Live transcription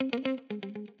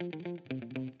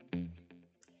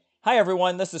Hi,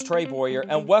 everyone. This is Trey Boyer,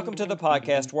 and welcome to the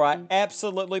podcast where I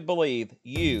absolutely believe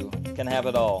you can have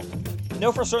it all.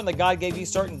 Know for certain that God gave you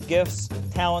certain gifts,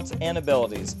 talents, and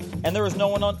abilities, and there is no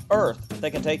one on earth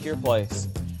that can take your place.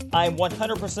 I am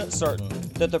 100% certain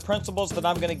that the principles that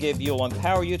I'm going to give you will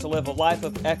empower you to live a life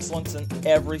of excellence in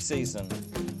every season.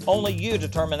 Only you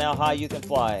determine how high you can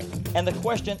fly, and the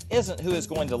question isn't who is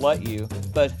going to let you,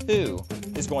 but who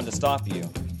is going to stop you.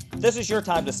 This is your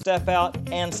time to step out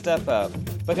and step up,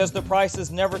 because the price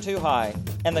is never too high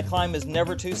and the climb is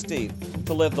never too steep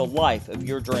to live the life of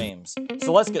your dreams.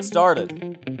 So let's get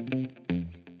started.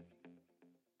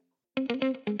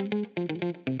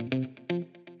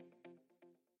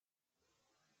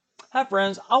 Hi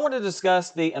friends, I want to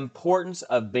discuss the importance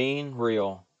of being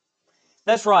real.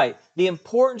 That's right, the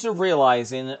importance of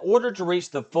realizing in order to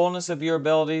reach the fullness of your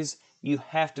abilities, you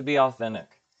have to be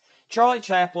authentic. Charlie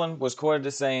Chaplin was quoted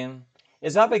as saying,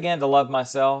 "As I began to love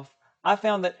myself, I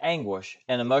found that anguish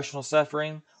and emotional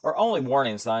suffering are only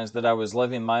warning signs that I was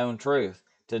living my own truth.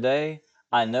 Today,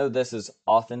 I know this is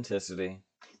authenticity."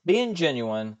 Being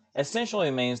genuine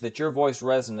essentially means that your voice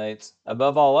resonates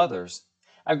above all others.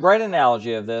 A great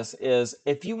analogy of this is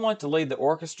if you want to lead the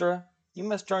orchestra, you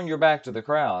must turn your back to the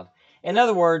crowd. In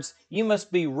other words, you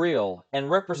must be real and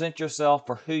represent yourself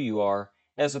for who you are,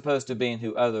 as opposed to being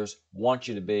who others want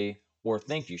you to be or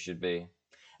think you should be.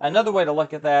 Another way to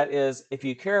look at that is if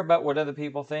you care about what other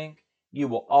people think, you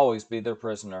will always be their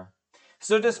prisoner.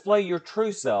 So display your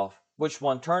true self, which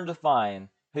will in turn define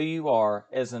who you are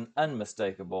as an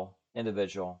unmistakable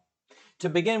individual. To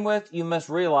begin with, you must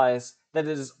realize that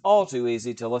it is all too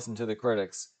easy to listen to the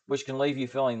critics, which can leave you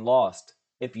feeling lost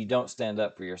if you don't stand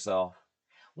up for yourself.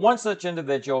 One such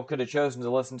individual could have chosen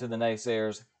to listen to the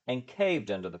naysayers and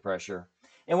caved under the pressure,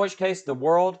 in which case the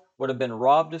world would have been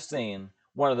robbed of seeing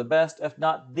one of the best, if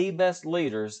not the best,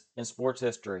 leaders in sports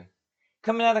history.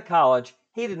 Coming out of college,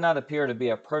 he did not appear to be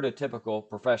a prototypical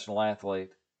professional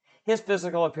athlete. His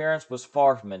physical appearance was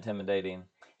far from intimidating.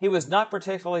 He was not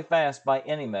particularly fast by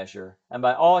any measure, and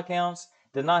by all accounts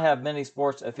did not have many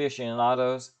sports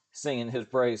aficionados singing his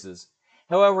praises.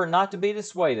 However, not to be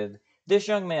dissuaded, this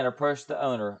young man approached the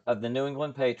owner of the New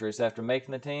England Patriots after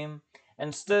making the team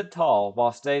and stood tall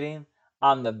while stating,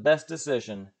 "I'm the best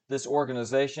decision this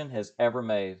organization has ever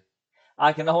made."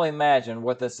 I can only imagine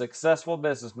what the successful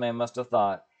businessman must have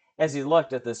thought as he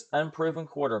looked at this unproven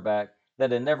quarterback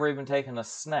that had never even taken a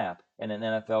snap in an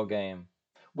NFL game.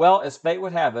 Well, as fate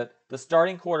would have it, the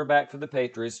starting quarterback for the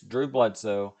Patriots, Drew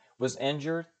Bledsoe, was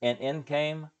injured, and in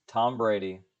came Tom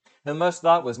Brady, who most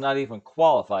thought was not even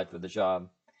qualified for the job.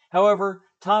 However,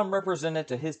 Tom represented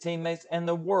to his teammates and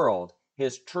the world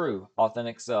his true,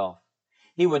 authentic self.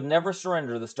 He would never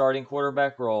surrender the starting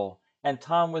quarterback role, and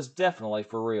Tom was definitely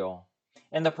for real.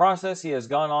 In the process, he has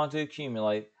gone on to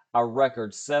accumulate a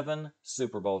record 7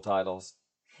 Super Bowl titles.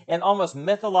 An almost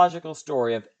mythological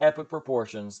story of epic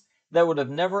proportions that would have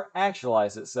never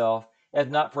actualized itself if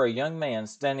not for a young man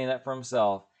standing up for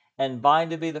himself and vying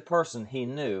to be the person he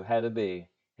knew how to be,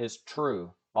 his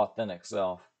true, authentic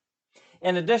self.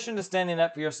 In addition to standing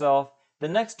up for yourself, the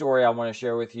next story I want to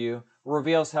share with you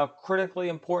reveals how critically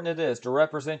important it is to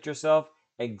represent yourself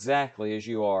exactly as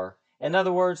you are. In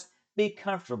other words, be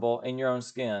comfortable in your own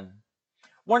skin.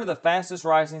 One of the fastest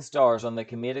rising stars on the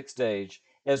comedic stage,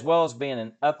 as well as being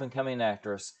an up-and-coming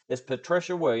actress, is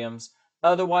Patricia Williams,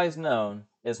 otherwise known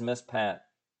as Miss Pat.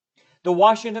 The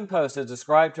Washington Post has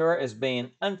described her as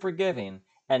being unforgiving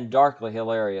and darkly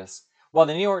hilarious, while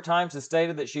the New York Times has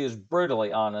stated that she is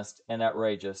brutally honest and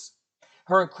outrageous.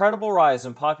 Her incredible rise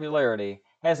in popularity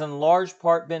has in large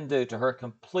part been due to her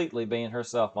completely being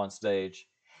herself on stage.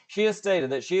 She has stated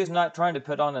that she is not trying to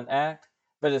put on an act,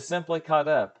 but is simply caught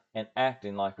up in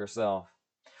acting like herself.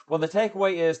 Well, the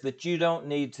takeaway is that you don't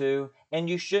need to, and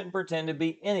you shouldn't pretend to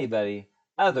be anybody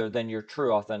other than your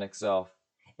true authentic self.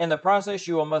 In the process,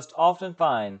 you will most often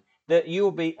find that you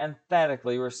will be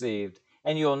emphatically received,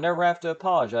 and you will never have to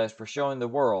apologize for showing the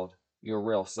world your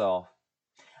real self.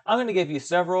 I'm going to give you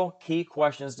several key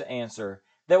questions to answer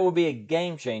that will be a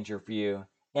game changer for you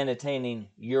in attaining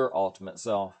your ultimate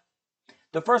self.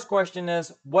 The first question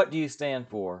is, what do you stand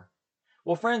for?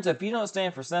 Well, friends, if you don't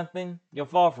stand for something, you'll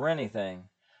fall for anything.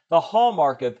 The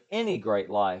hallmark of any great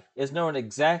life is knowing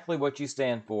exactly what you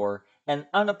stand for and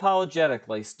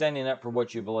unapologetically standing up for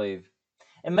what you believe.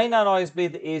 It may not always be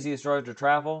the easiest road to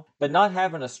travel, but not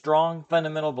having a strong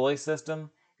fundamental belief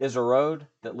system is a road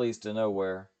that leads to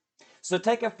nowhere. So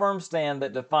take a firm stand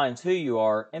that defines who you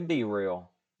are and be real.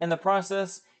 In the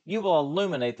process, you will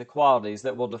illuminate the qualities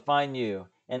that will define you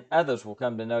and others will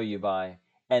come to know you by.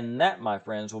 And that, my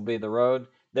friends, will be the road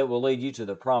that will lead you to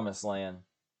the promised land.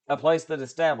 a place that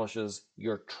establishes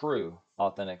your true,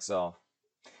 authentic self.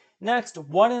 Next,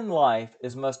 what in life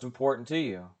is most important to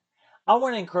you? I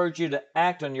want to encourage you to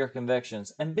act on your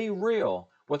convictions and be real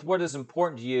with what is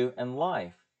important to you in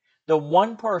life. The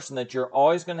one person that you're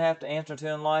always going to have to answer to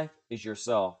in life is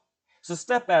yourself. So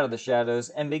step out of the shadows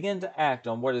and begin to act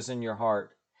on what is in your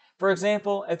heart. For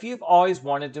example, if you've always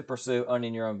wanted to pursue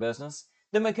owning your own business,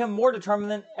 then become more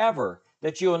determined than ever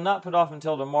that you will not put off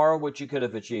until tomorrow what you could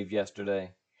have achieved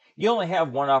yesterday. You only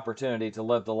have one opportunity to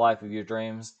live the life of your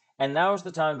dreams, and now is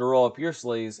the time to roll up your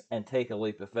sleeves and take a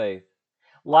leap of faith.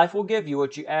 Life will give you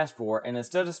what you ask for, and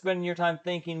instead of spending your time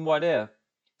thinking what if,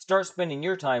 start spending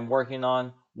your time working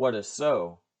on what is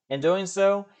so. In doing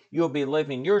so, you will be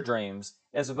living your dreams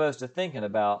as opposed to thinking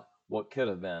about what could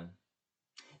have been.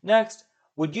 Next,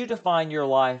 would you define your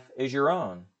life as your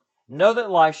own? Know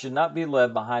that life should not be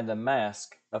lived behind a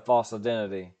mask of false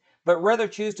identity, but rather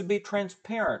choose to be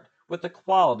transparent with the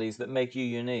qualities that make you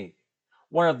unique.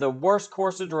 One of the worst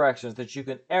course of directions that you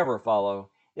can ever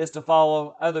follow is to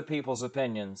follow other people's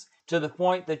opinions to the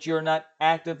point that you're not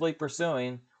actively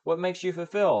pursuing what makes you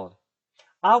fulfilled.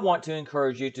 I want to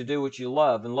encourage you to do what you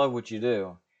love and love what you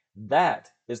do. That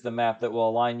is the map that will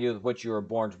align you with what you were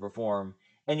born to perform,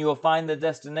 and you will find the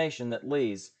destination that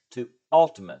leads to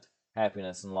ultimate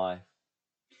happiness in life.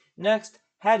 Next,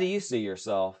 how do you see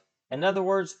yourself? In other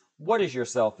words, what is your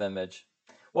self-image?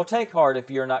 Well, take heart if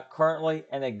you're not currently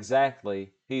and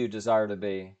exactly who you desire to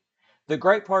be. The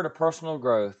great part of personal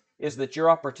growth is that your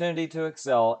opportunity to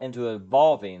excel into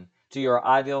evolving to your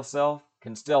ideal self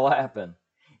can still happen.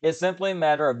 It's simply a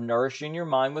matter of nourishing your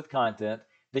mind with content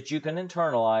that you can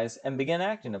internalize and begin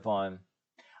acting upon.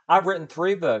 I've written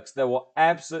 3 books that will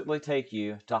absolutely take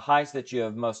you to heights that you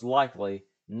have most likely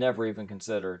never even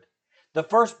considered. The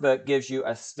first book gives you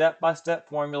a step-by-step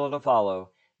formula to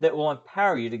follow that will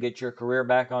empower you to get your career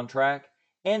back on track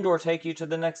and or take you to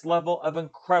the next level of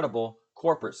incredible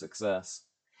corporate success.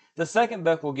 The second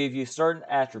book will give you certain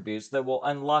attributes that will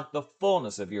unlock the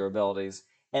fullness of your abilities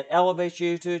and elevate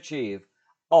you to achieve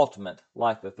ultimate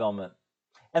life fulfillment.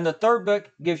 And the third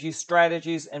book gives you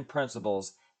strategies and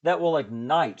principles that will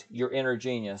ignite your inner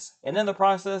genius and in the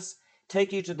process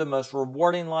take you to the most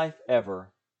rewarding life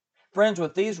ever. Friends,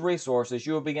 with these resources,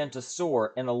 you will begin to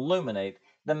soar and illuminate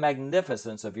the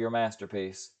magnificence of your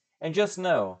masterpiece. And just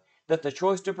know that the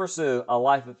choice to pursue a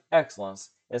life of excellence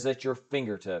is at your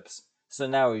fingertips. So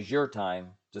now is your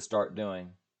time to start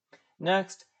doing.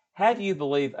 Next, how do you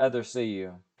believe others see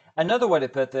you? Another way to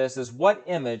put this is, what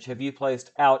image have you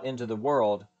placed out into the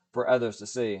world for others to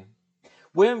see?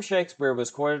 William Shakespeare was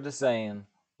quoted as saying,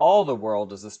 "All the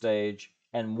world is a stage,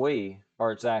 and we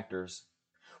are its actors."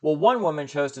 Well, one woman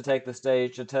chose to take the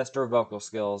stage to test her vocal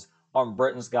skills on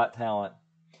Britain's Got Talent.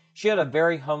 She had a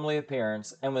very homely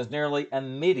appearance and was nearly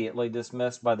immediately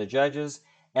dismissed by the judges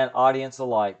and audience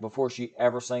alike before she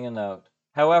ever sang a note.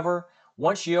 However,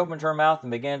 once she opened her mouth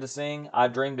and began to sing "I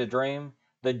Dreamed a Dream,"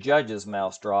 the judges'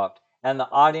 mouths dropped, and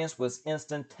the audience was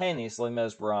instantaneously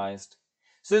mesmerized.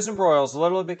 Susan Broyles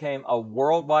literally became a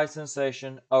worldwide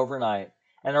sensation overnight,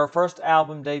 and her first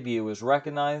album debut was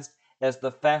recognized as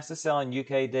the fastest-selling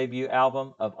UK debut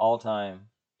album of all time.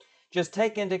 Just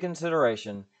take into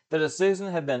consideration that if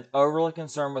Susan had been overly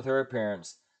concerned with her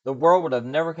appearance, the world would have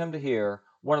never come to hear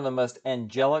one of the most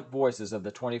angelic voices of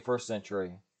the 21st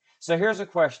century. So here's a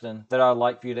question that I'd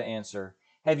like for you to answer.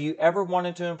 Have you ever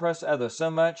wanted to impress others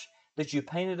so much that you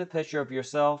painted a picture of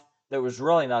yourself that was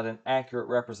really not an accurate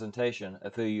representation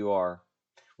of who you are?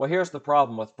 Well, here's the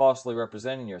problem with falsely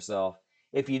representing yourself.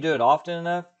 If you do it often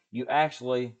enough, you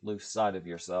actually lose sight of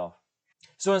yourself.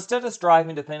 So instead of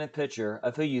striving to paint a picture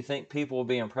of who you think people will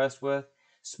be impressed with,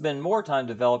 spend more time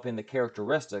developing the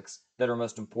characteristics that are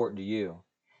most important to you.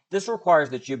 This requires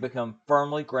that you become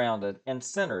firmly grounded and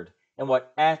centered in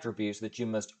what attributes that you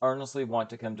most earnestly want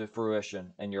to come to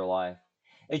fruition in your life.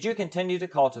 As you continue to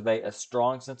cultivate a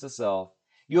strong sense of self,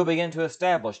 you will begin to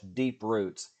establish deep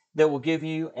roots that will give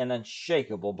you an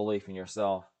unshakable belief in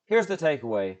yourself. Here's the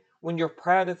takeaway. When you're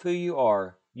proud of who you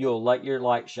are, you'll let your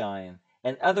light shine,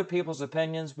 and other people's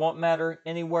opinions won't matter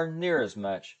anywhere near as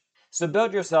much. So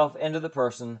build yourself into the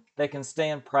person that can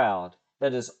stand proud,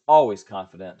 that is always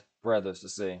confident for others to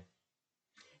see.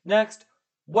 Next,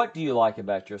 what do you like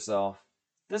about yourself?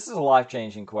 This is a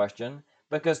life-changing question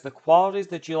because the qualities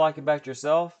that you like about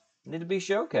yourself need to be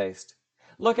showcased.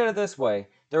 Look at it this way.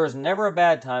 There is never a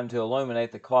bad time to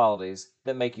illuminate the qualities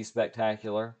that make you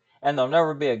spectacular, and there'll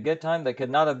never be a good time that could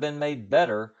not have been made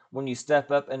better when you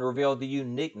step up and reveal the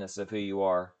uniqueness of who you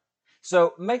are.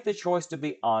 So make the choice to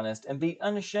be honest and be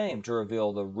unashamed to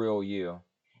reveal the real you.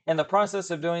 In the process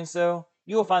of doing so,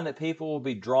 you will find that people will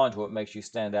be drawn to what makes you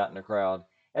stand out in a crowd,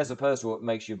 as opposed to what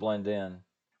makes you blend in.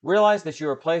 Realize that you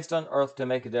are placed on earth to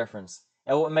make a difference,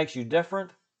 and what makes you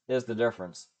different is the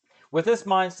difference. With this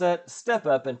mindset, step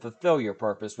up and fulfill your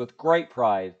purpose with great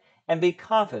pride, and be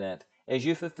confident as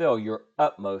you fulfill your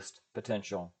utmost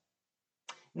potential.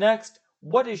 Next,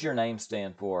 what does your name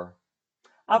stand for?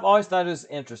 I've always thought it was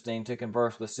interesting to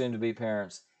converse with soon-to-be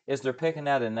parents as they're picking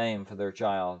out a name for their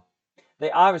child.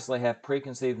 They obviously have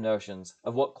preconceived notions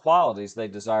of what qualities they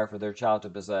desire for their child to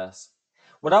possess.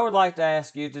 What I would like to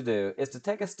ask you to do is to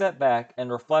take a step back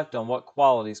and reflect on what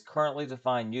qualities currently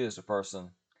define you as a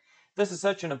person. This is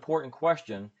such an important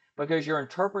question because your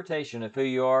interpretation of who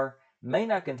you are may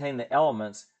not contain the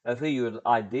elements of who you would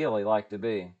ideally like to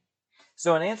be.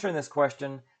 So in answering this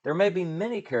question, there may be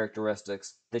many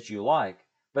characteristics that you like,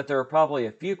 but there are probably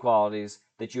a few qualities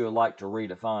that you would like to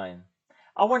redefine.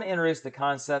 I want to introduce the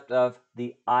concept of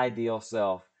the ideal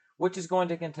self, which is going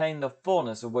to contain the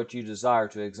fullness of what you desire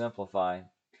to exemplify.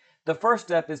 The first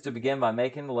step is to begin by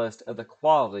making a list of the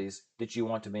qualities that you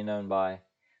want to be known by.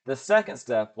 The second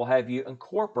step will have you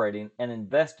incorporating and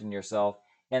investing yourself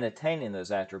in attaining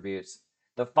those attributes.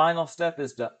 The final step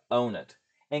is to own it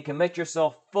and commit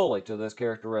yourself fully to those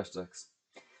characteristics.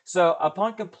 So,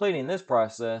 upon completing this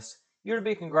process, you're to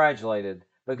be congratulated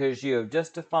because you have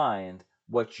just defined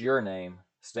what your name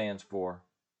stands for.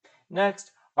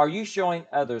 Next, are you showing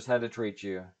others how to treat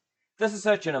you? This is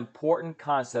such an important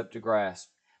concept to grasp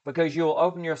because you will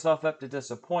open yourself up to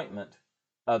disappointment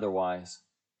otherwise.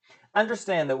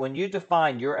 Understand that when you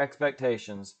define your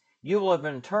expectations, you will have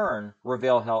in turn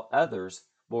revealed how others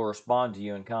will respond to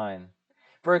you in kind.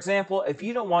 For example, if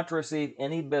you don't want to receive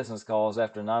any business calls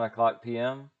after 9 o'clock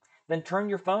p.m., then turn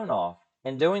your phone off.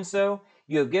 In doing so,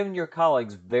 you have given your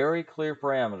colleagues very clear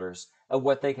parameters of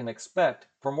what they can expect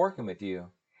from working with you.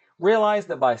 Realize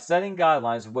that by setting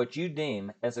guidelines of what you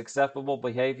deem as acceptable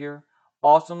behavior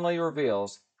ultimately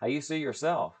reveals how you see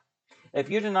yourself. If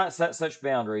you do not set such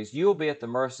boundaries, you will be at the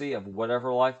mercy of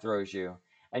whatever life throws you,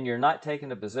 and you're not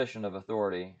taking a position of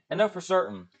authority. And know for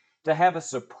certain, to have a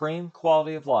supreme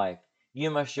quality of life, you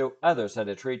must show others how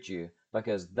to treat you,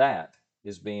 because that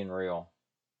is being real.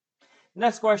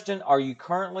 Next question, are you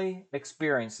currently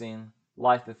experiencing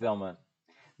life fulfillment?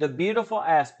 The beautiful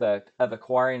aspect of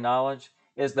acquiring knowledge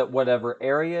is that whatever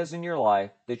areas in your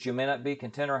life that you may not be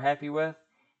content or happy with,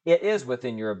 it is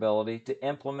within your ability to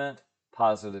implement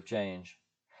positive change.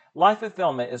 Life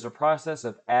fulfillment is a process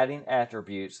of adding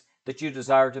attributes that you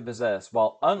desire to possess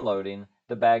while unloading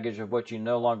the baggage of what you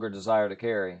no longer desire to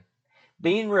carry.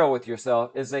 Being real with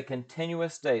yourself is a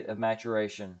continuous state of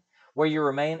maturation, where you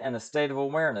remain in a state of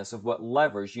awareness of what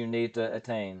levers you need to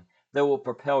attain that will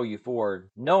propel you forward.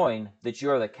 Knowing that you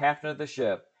are the captain of the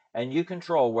ship and you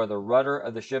control where the rudder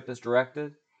of the ship is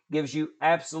directed gives you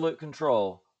absolute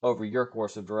control over your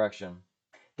course of direction.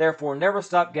 Therefore, never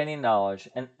stop gaining knowledge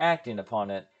and acting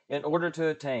upon it in order to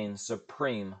attain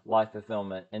supreme life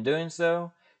fulfillment. In doing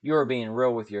so, you are being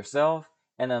real with yourself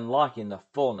and unlocking the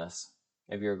fullness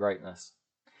of your greatness.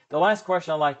 The last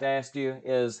question I'd like to ask you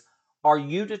is, are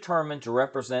you determined to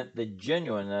represent the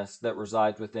genuineness that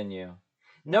resides within you?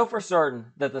 Know for certain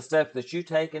that the steps that you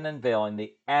take in unveiling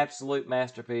the absolute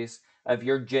masterpiece of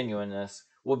your genuineness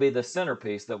will be the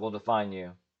centerpiece that will define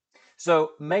you.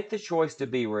 So make the choice to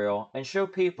be real and show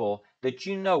people that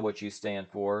you know what you stand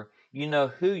for, you know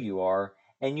who you are,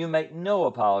 and you make no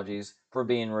apologies for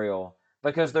being real,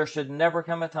 because there should never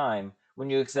come a time when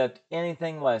you accept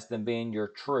anything less than being your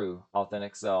true,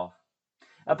 authentic self.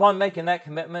 Upon making that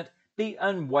commitment, be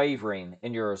unwavering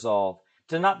in your resolve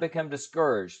to not become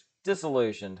discouraged,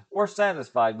 disillusioned, or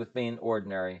satisfied with being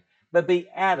ordinary, but be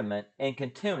adamant in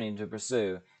continuing to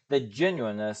pursue the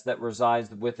genuineness that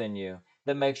resides within you,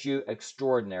 that makes you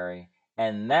extraordinary,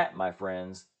 and that, my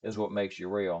friends, is what makes you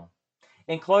real.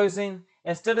 In closing,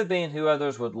 instead of being who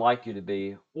others would like you to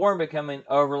be, or becoming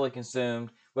overly consumed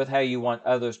with how you want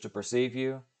others to perceive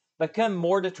you, become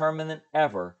more determined than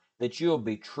ever that you will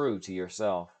be true to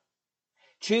yourself.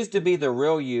 Choose to be the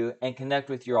real you and connect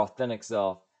with your authentic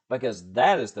self, because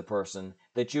that is the person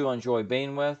that you enjoy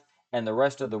being with and the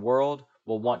rest of the world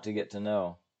will want to get to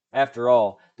know. After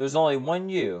all, there's only one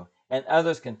you, and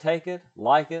others can take it,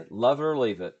 like it, love it, or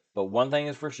leave it. But one thing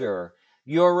is for sure,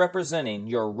 you are representing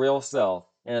your real self,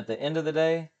 and at the end of the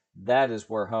day, that is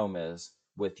where home is,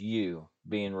 with you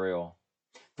being real.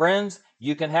 Friends,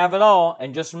 you can have it all,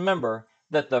 and just remember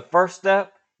that the first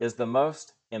step is the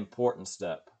most important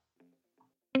step.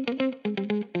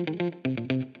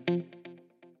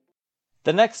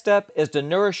 The next step is to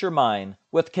nourish your mind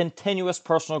with continuous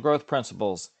personal growth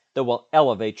principles that will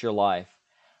elevate your life.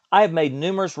 I have made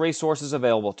numerous resources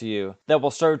available to you that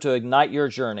will serve to ignite your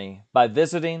journey by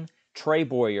visiting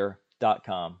TreyBoyer.com.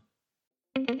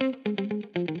 www.thebrightlife.com.